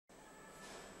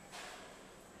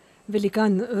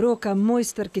Velikan roka,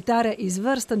 mojster kitare,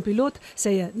 izvrsten pilot,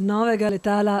 se je novega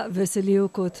letala veselil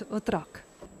kot otrok.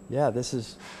 Yeah,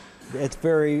 it's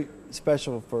very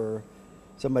special for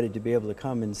somebody to be able to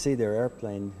come and see their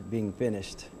airplane being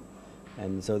finished.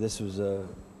 And so this was a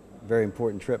very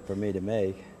important trip for me to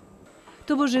make.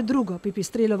 To bo že drugo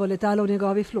Pipistrelovo letalo v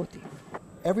njegovi floti.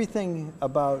 Everything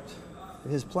about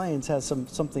his planes has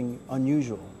something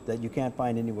unusual that you can't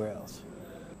find anywhere else.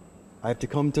 I have to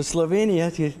come to Slovenia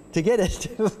to get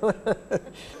it.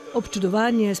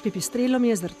 Občudovanje s Pipistrelom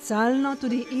je zrcalno,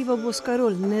 tudi Ivo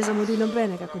Boscarol ne zamudi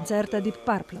nobenega koncerta Deep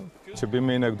Purple. Če bi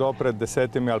mi nekdo pred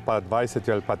 10 ali pa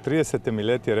 20 ali pa 30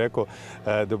 leti rekel,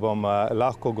 da bom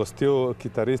lahko gostil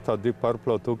kitarista od Deep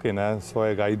Purple tukaj,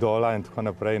 svojega idola in tako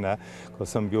naprej, ko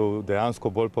sem bil dejansko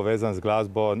bolj povezan z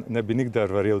glasbo, ne bi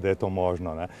nikdar verjel, da je to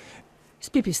možno. S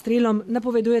Pipistrelom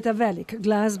napovedujeta velik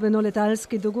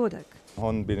glasbeno-letalski dogodek.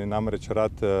 On bi namreč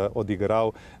rad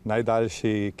odigral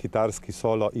najdaljši kitarski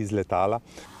solo iz letala.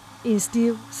 In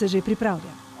Steve se že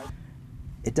pripravlja.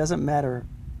 It doesn't matter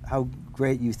how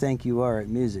great you think you are at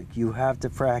music. You have to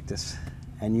practice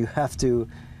and you have to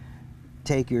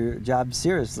take your job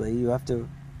seriously. You have to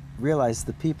realize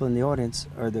the people in the audience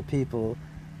are the people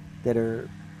that are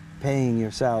paying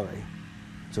your salary.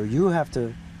 So you have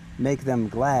to make them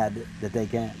glad that they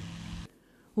can.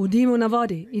 V dimu na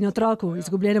vodi in otroku v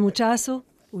izgubljenem času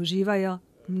uživajo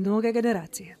mnoge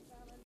generacije.